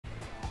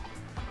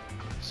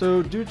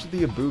So due to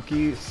the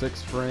Ibuki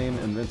 6-frame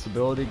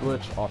invincibility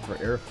glitch off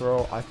for air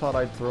throw, I thought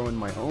I'd throw in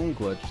my own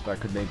glitch that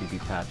could maybe be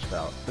patched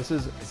out. This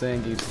is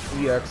Zangief's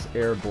EX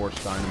Air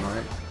Borscht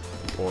Dynamite,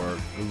 or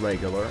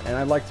regular, and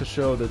I'd like to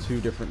show the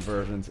two different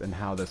versions and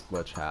how this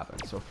glitch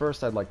happens. So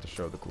first I'd like to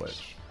show the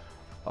glitch.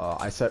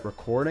 I set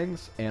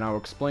recordings, and I'll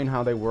explain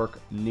how they work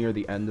near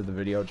the end of the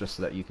video just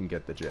so that you can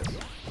get the gist.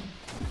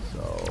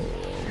 So,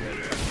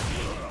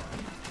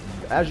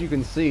 as you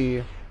can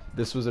see,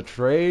 this was a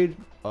trade.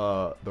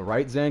 The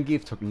right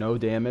Zangief took no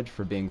damage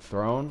for being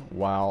thrown,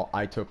 while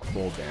I took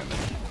full damage.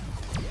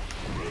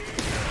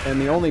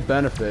 And the only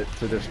benefit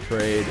to this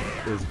trade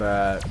is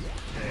that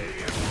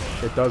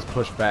it does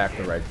push back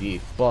the right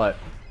beef, but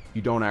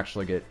you don't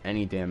actually get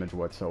any damage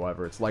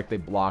whatsoever. It's like they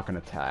block an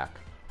attack.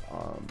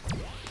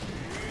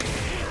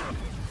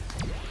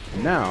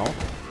 Now,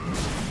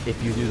 if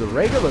you do the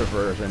regular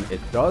version, it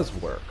does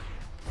work.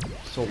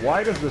 So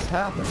why does this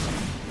happen?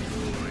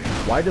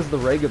 Why does the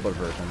regular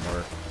version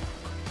work,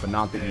 but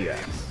not the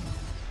EX?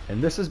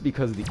 And this is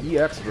because the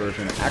EX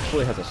version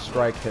actually has a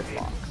strike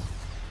hitbox,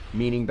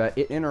 meaning that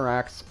it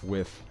interacts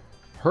with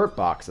hurt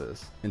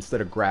boxes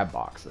instead of grab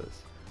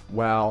boxes,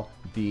 while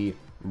the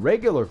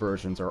regular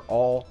versions are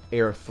all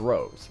air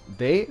throws.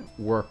 They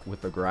work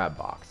with the grab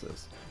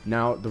boxes.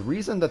 Now, the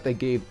reason that they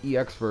gave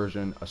EX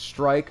version a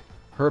strike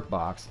hurt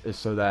box is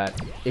so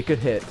that it could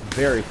hit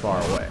very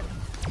far away.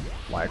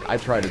 Like, I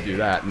try to do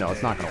that, no,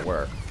 it's not going to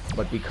work.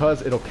 But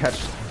because it'll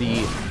catch the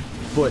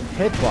foot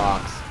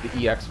hitbox,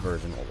 the EX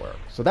version will work.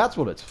 So that's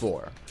what it's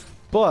for.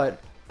 But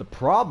the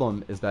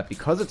problem is that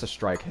because it's a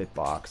strike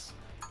hitbox,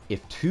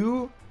 if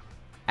two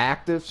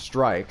active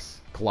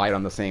strikes collide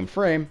on the same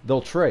frame,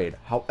 they'll trade.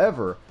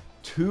 However,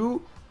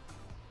 two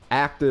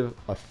active,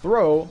 a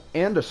throw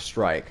and a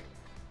strike,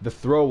 the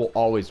throw will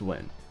always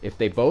win. If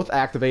they both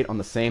activate on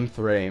the same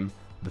frame,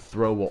 the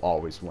throw will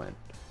always win.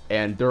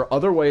 And there are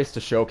other ways to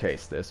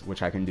showcase this,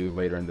 which I can do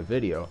later in the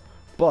video,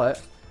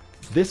 but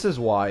this is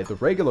why the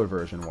regular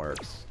version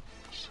works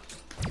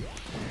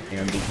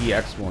and the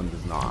EX one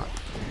does not.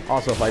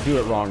 Also, if I do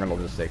it wrong, it'll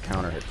just say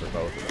counter hit for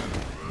both of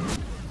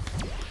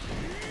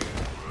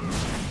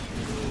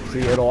them. See,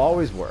 it'll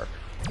always work.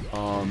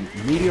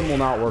 Medium will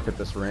not work at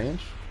this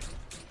range.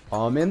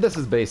 And this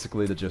is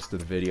basically the gist of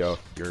the video if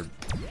you're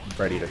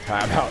ready to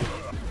tab out.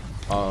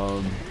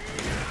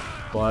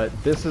 But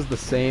this is the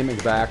same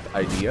exact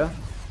idea.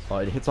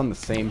 It hits on the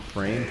same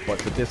frame, but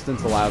the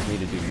distance allows me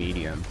to do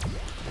medium.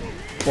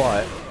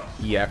 But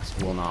EX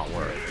will not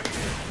work.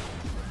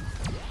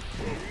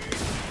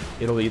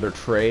 It'll either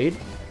trade,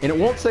 and it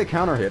won't say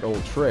counter hit,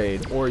 it'll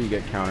trade, or you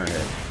get counter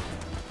hit.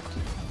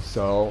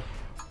 So,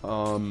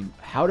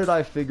 how did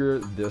I figure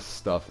this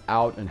stuff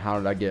out, and how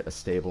did I get a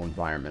stable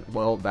environment?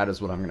 Well, that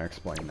is what I'm going to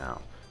explain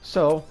now.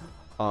 So,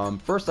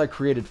 first I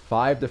created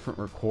 5 different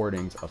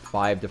recordings of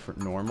 5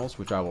 different normals,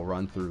 which I will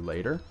run through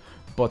later.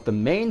 But the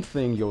main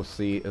thing you'll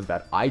see is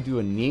that I do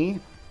a knee,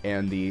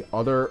 and the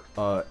other,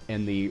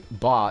 and the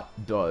bot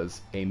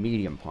does a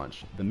medium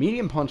punch. The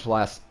medium punch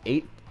lasts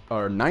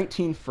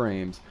 19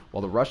 frames, while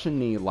the Russian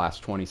knee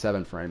lasts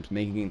 27 frames,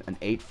 making an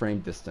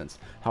 8-frame distance.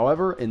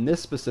 However, in this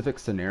specific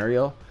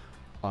scenario,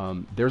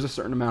 there's a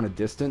certain amount of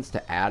distance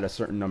to add a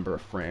certain number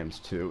of frames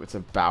to. It's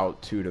about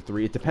 2 to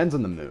 3. It depends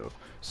on the move.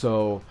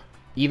 So,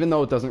 even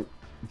though it doesn't,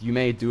 you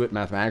may do it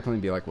mathematically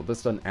and be like, well,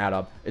 this doesn't add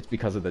up. It's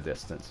because of the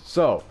distance.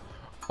 So,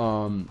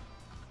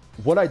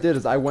 what I did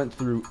is I went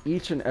through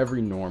each and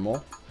every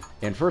normal,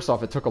 and first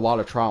off, it took a lot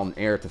of trial and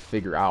error to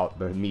figure out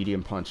the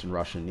medium punch and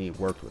Russian knee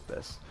worked with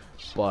this.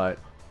 But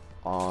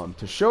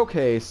to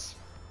showcase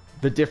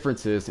the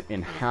differences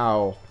in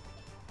how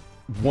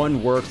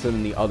one works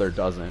and the other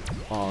doesn't,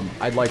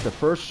 I'd like to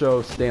first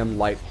show stand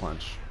light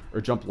punch, or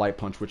jump light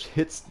punch, which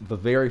hits the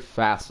very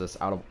fastest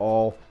out of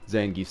all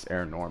Zangief's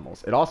air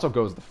normals. It also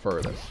goes the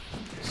furthest.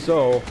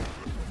 So,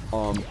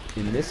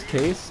 in this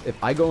case, if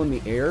I go in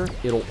the air,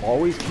 it'll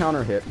always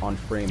counter hit on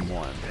frame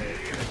 1,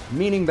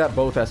 meaning that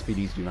both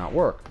SPDs do not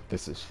work.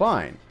 This is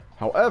fine.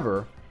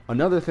 However,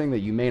 another thing that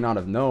you may not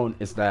have known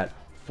is that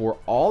for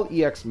all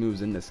EX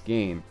moves in this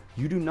game,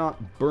 you do not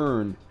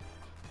burn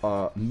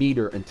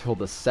meter until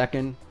the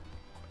second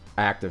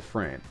active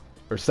frame,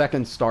 or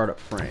second startup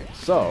frame.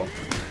 So,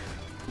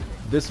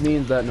 this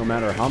means that no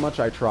matter how much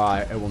I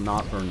try, it will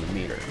not burn the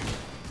meter.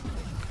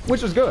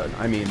 Which is good.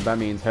 I mean, that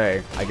means,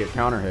 hey, I get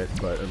counter hit,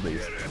 but at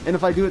least. And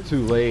if I do it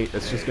too late,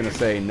 it's just gonna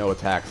say no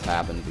attacks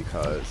happened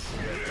because,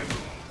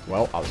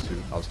 well, I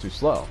was too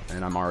slow,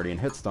 and I'm already in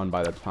hit stun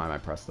by the time I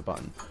press the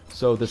button.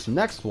 So this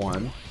next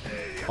one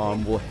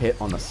will hit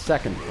on the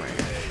second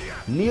frame.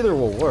 Neither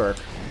will work,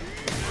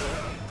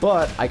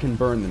 but I can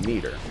burn the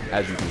meter,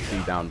 as you can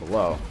see down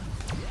below.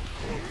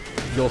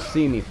 You'll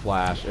see me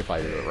flash if I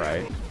do it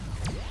right.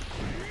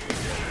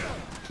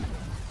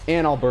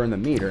 And I'll burn the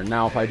meter.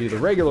 Now, if I do the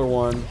regular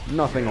one,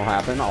 nothing will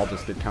happen. I'll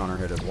just get counter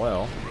hit as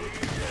well.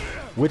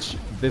 Which,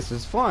 this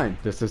is fine.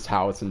 This is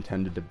how it's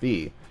intended to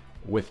be.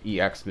 With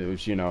EX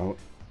moves, you know,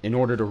 in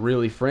order to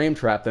really frame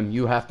trap them,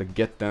 you have to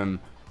get them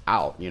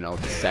out, you know,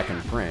 the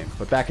second frame.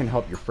 But that can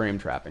help your frame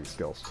trapping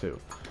skills, too.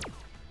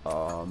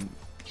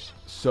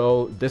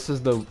 So this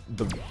is the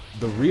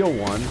real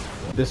one.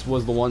 This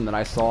was the one that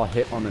I saw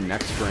hit on the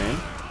next frame,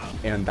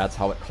 and that's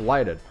how it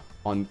collided.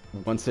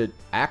 Once it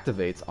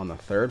activates on the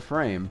 3rd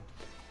frame,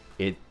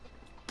 the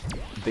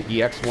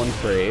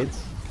EX1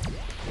 trades,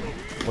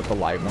 but the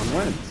light one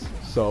wins.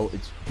 So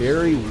it's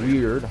very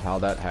weird how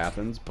that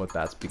happens, but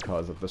that's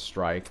because of the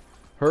strike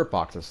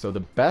hurtboxes. So the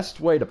best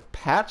way to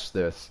patch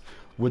this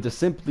would to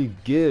simply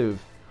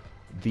give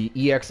the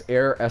EX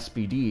Air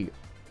SPD,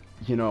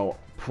 you know,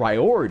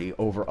 priority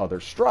over other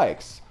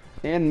strikes,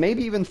 and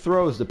maybe even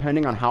throws,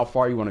 depending on how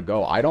far you want to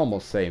go. I'd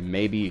almost say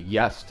maybe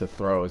yes to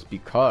throws,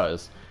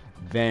 because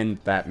then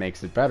that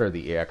makes it better.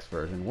 The EX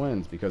version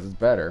wins because it's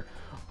better.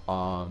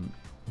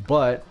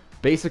 But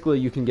basically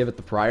you can give it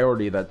the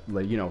priority that,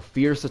 you know,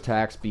 fierce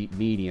attacks beat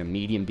medium,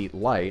 medium beat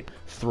light,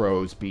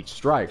 throws beat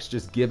strikes.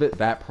 Just give it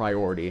that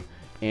priority,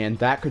 and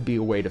that could be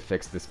a way to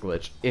fix this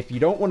glitch. If you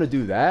don't want to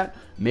do that,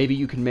 maybe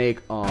you can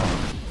make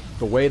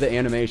the way the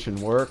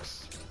animation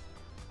works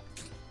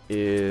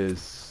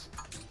is,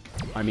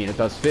 I mean, it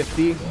does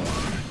 50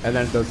 and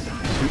then it does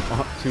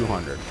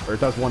 200, or it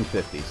does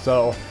 150.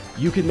 So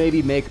you could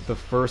maybe make the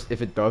first,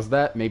 if it does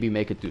that, maybe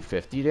make it do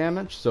 50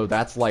 damage. So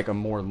that's like a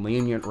more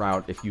lenient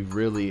route if you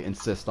really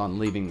insist on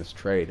leaving this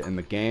trade in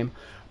the game.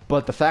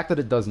 But the fact that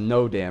it does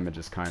no damage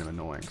is kind of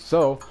annoying.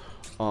 So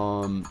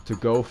to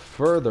go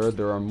further,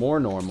 there are more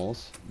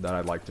normals that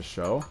I'd like to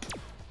show.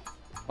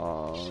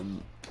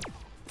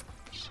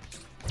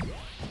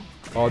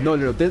 Oh,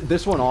 no,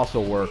 this one also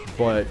worked,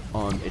 but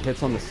it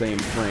hits on the same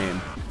frame.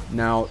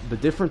 Now, the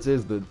difference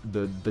is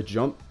the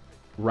jump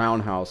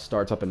roundhouse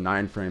starts up in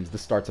 9 frames.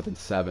 This starts up in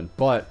 7,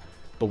 but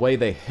the way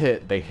they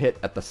hit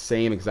at the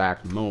same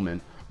exact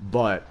moment,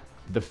 but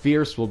the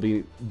fierce will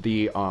be,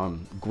 the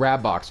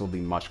grab box will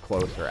be much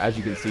closer. As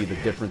you can see, the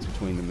difference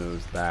between the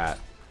moves, that,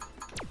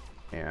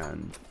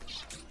 and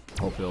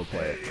hopefully it'll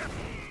play it.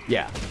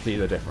 Yeah, see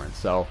the difference.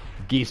 So,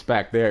 geese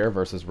back there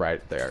versus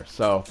right there.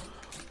 So,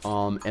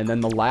 and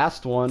then the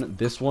last one,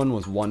 this one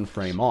was 1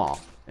 frame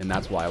off, and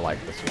that's why I like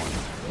this one.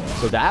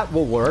 So that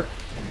will work,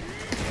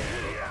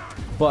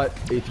 but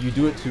if you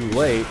do it too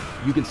late,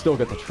 you can still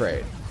get the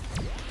trade.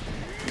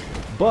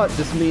 But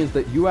this means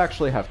that you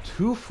actually have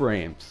 2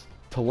 frames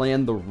to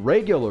land the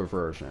regular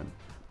version,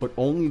 but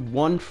only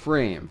 1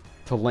 frame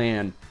to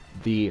land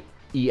the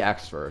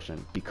EX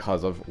version,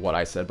 because of what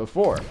I said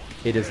before.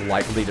 It is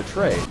likely to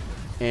trade.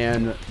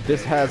 And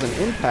this has an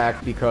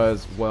impact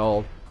because,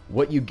 well,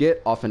 what you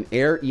get off an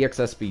Air EX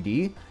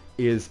SPD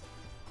is,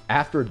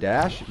 after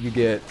dash, you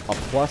get a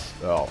plus,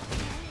 oh.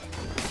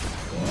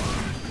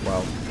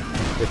 Well,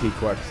 if he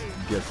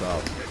gets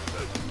up.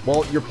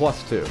 Well, you're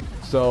 +2.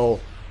 So,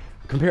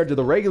 compared to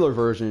the regular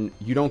version,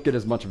 you don't get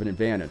as much of an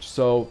advantage.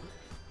 So,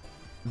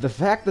 the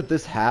fact that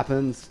this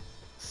happens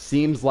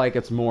seems like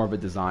it's more of a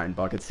design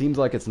bug. It seems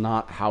like it's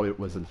not how it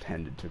was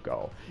intended to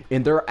go.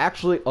 And there are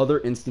actually other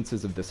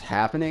instances of this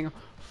happening.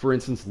 For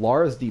instance,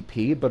 Lara's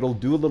DP, but it'll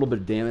do a little bit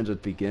of damage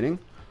at the beginning.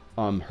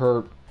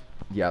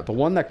 Yeah, the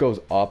one that goes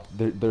up,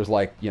 there's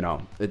like, you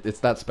know, it's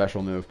that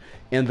special move.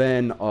 And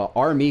then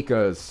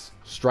Armika's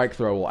strike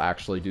throw will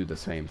actually do the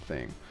same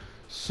thing.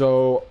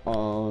 So,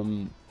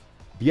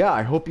 yeah,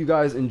 I hope you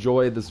guys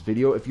enjoyed this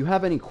video. If you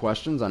have any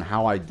questions on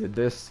how I did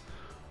this,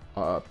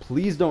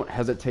 please don't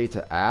hesitate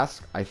to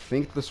ask. I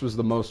think this was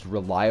the most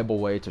reliable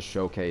way to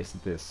showcase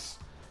this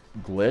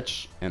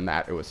glitch, and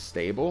that it was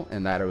stable,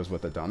 and that it was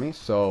with a dummy.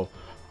 So,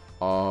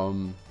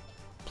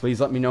 please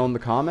let me know in the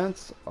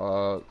comments.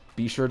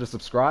 Be sure to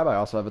subscribe. I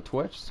also have a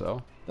Twitch,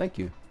 so thank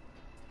you.